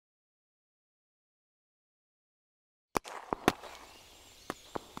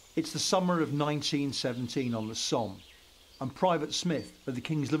It's the summer of 1917 on the Somme, and Private Smith of the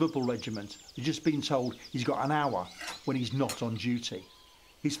King's Liverpool Regiment has just been told he's got an hour when he's not on duty.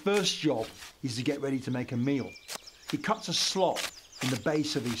 His first job is to get ready to make a meal. He cuts a slot in the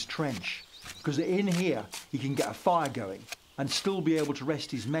base of his trench, because in here he can get a fire going and still be able to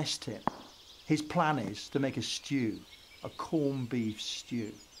rest his mess tin. His plan is to make a stew, a corned beef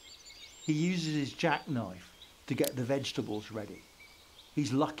stew. He uses his jackknife to get the vegetables ready.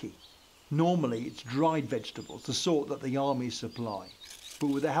 He's lucky. Normally it's dried vegetables, the sort that the army supply. But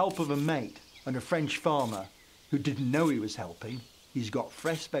with the help of a mate and a French farmer who didn't know he was helping, he's got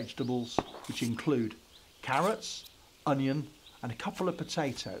fresh vegetables which include carrots, onion and a couple of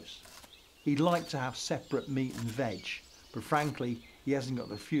potatoes. He'd like to have separate meat and veg, but frankly he hasn't got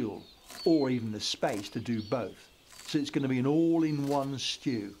the fuel or even the space to do both. So it's going to be an all-in-one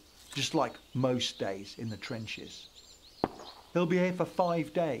stew, just like most days in the trenches. He'll be here for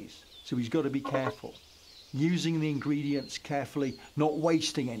 5 days, so he's got to be careful, using the ingredients carefully, not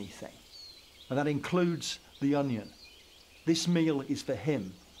wasting anything. And that includes the onion. This meal is for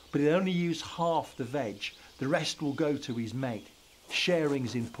him, but he'll only use half the veg. The rest will go to his mate. Sharing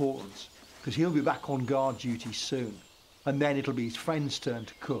is important, because he'll be back on guard duty soon, and then it'll be his friend's turn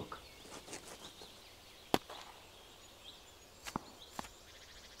to cook.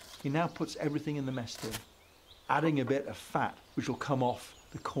 He now puts everything in the mess tin, adding a bit of fat which will come off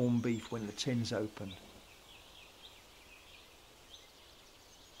the corned beef when the tin's opened.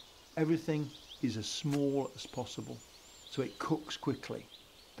 Everything is as small as possible so it cooks quickly.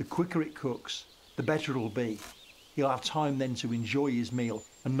 The quicker it cooks, the better it'll be. He'll have time then to enjoy his meal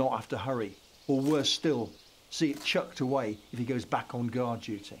and not have to hurry, or worse still, see it chucked away if he goes back on guard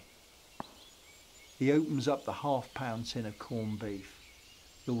duty. He opens up the half-pound tin of corned beef.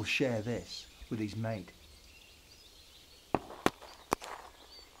 He will share this with his mate.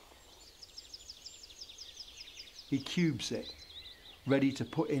 He cubes it, ready to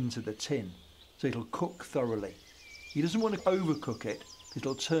put into the tin, so it'll cook thoroughly. He doesn't want to overcook it, because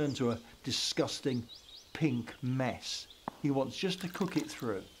it'll turn to a disgusting pink mess. He wants just to cook it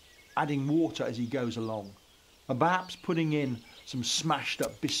through, adding water as he goes along, and perhaps putting in some smashed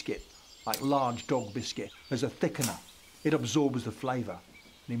up biscuit, like large dog biscuit, as a thickener. It absorbs the flavour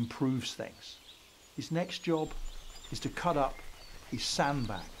and improves things. His next job is to cut up his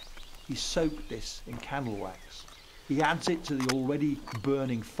sandbag. He soaked this in candle wax. He adds it to the already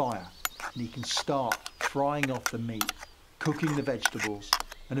burning fire, and he can start frying off the meat, cooking the vegetables,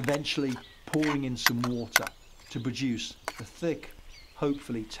 and eventually pouring in some water to produce a thick,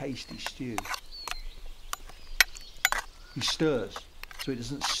 hopefully tasty stew. He stirs so it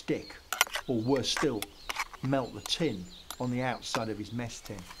doesn't stick, or worse still, melt the tin on the outside of his mess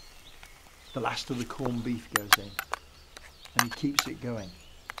tin. The last of the corned beef goes in, and he keeps it going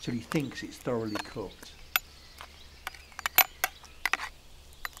till he thinks it's thoroughly cooked.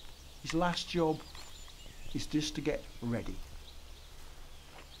 His last job is just to get ready.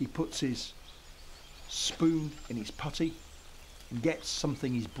 He puts his spoon in his putty and gets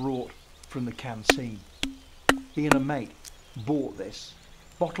something he's brought from the canteen. He and a mate bought this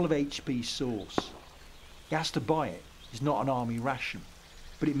bottle of HP sauce. He has to buy it. It's not an army ration,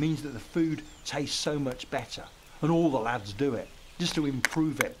 but it means that the food tastes so much better, and all the lads do it just to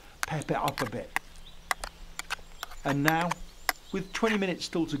improve it, pep it up a bit. And now, with 20 minutes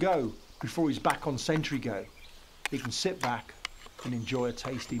still to go before he's back on sentry go, he can sit back and enjoy a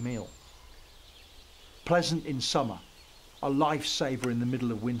tasty meal. Pleasant in summer, a lifesaver in the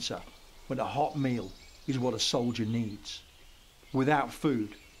middle of winter, when a hot meal is what a soldier needs. Without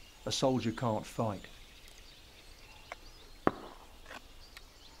food, a soldier can't fight.